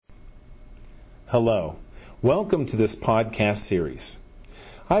Hello. Welcome to this podcast series.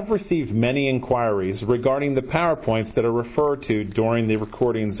 I've received many inquiries regarding the PowerPoints that are referred to during the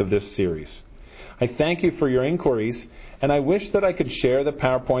recordings of this series. I thank you for your inquiries, and I wish that I could share the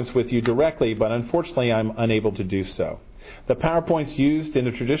PowerPoints with you directly, but unfortunately I'm unable to do so. The PowerPoints used in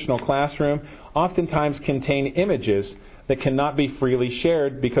a traditional classroom oftentimes contain images that cannot be freely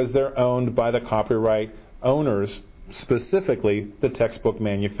shared because they're owned by the copyright owners, specifically the textbook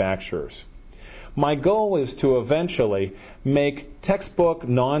manufacturers. My goal is to eventually make textbook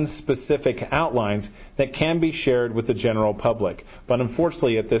non-specific outlines that can be shared with the general public, but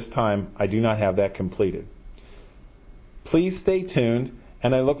unfortunately at this time I do not have that completed. Please stay tuned,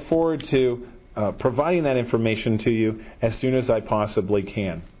 and I look forward to providing that information to you as soon as I possibly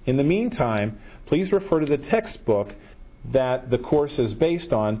can. In the meantime, please refer to the textbook that the course is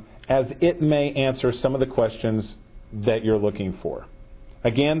based on, as it may answer some of the questions that you're looking for.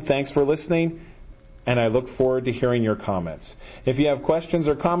 Again, thanks for listening, and I look forward to hearing your comments. If you have questions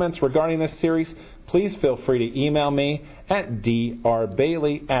or comments regarding this series, please feel free to email me at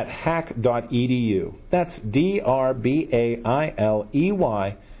drbailey@hack.edu. That's drbailey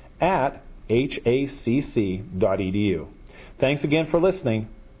at hacc.edu. Thanks again for listening.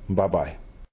 Bye-bye.